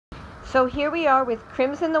So here we are with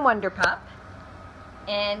Crimson the Wonder Pup,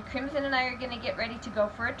 and Crimson and I are going to get ready to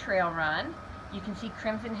go for a trail run. You can see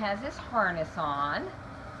Crimson has his harness on,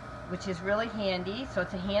 which is really handy. So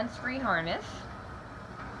it's a hands-free harness,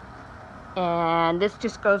 and this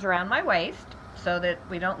just goes around my waist so that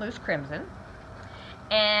we don't lose Crimson.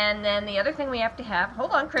 And then the other thing we have to have,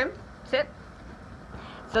 hold on Crim, sit.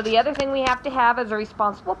 So the other thing we have to have as a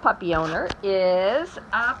responsible puppy owner is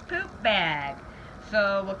a poop bag.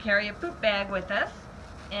 So we'll carry a poop bag with us,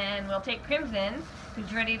 and we'll take Crimson,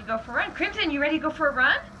 who's ready to go for a run. Crimson, you ready to go for a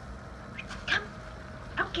run? Come.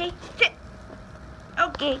 Okay, sit.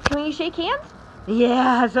 Okay, can you shake hands?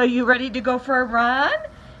 Yeah, so you ready to go for a run?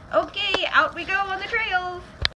 Okay, out we go on the trail.